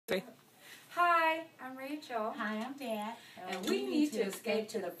Three. Hi, I'm Rachel. Hi, I'm Dad. And we need to escape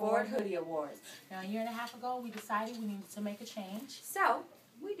to the Ford Hoodie Awards. Now, a year and a half ago, we decided we needed to make a change. So,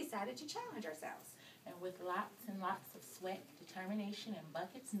 we decided to challenge ourselves. And with lots and lots of sweat, determination, and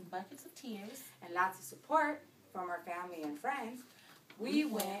buckets of tears, And lots of support from our family and friends, we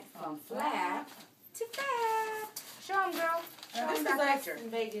went from flat to fab. Show them, girl. Show this them is that us picture. in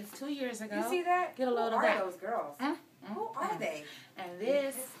Vegas 2 years ago. You see that? Get a load Who of are that. those girls? Who are they? And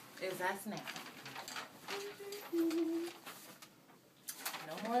this is us now.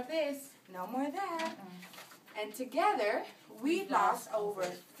 No more of this. No more of that. And together, we lost over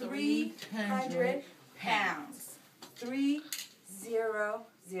 300 pounds. 300.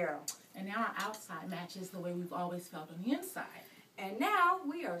 And now our outside matches the way we've always felt on the inside. And now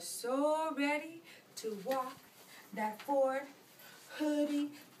we are so ready to walk that Ford Hoodie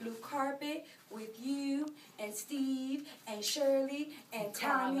blue carpet with you and Steve and Shirley and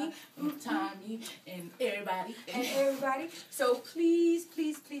Tommy and Tommy and everybody. and everybody. So please,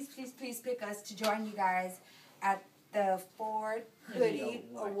 please, please, please, please pick us to join you guys at the Ford Hoodie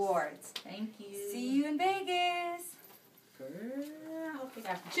Awards. Thank you. See you in Vegas. Girl, I hope they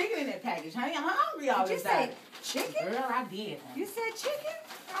got some chicken in that package, honey. I'm hungry all Did you this say time. chicken? Girl, I did. You said chicken?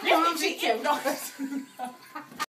 I'm hungry too.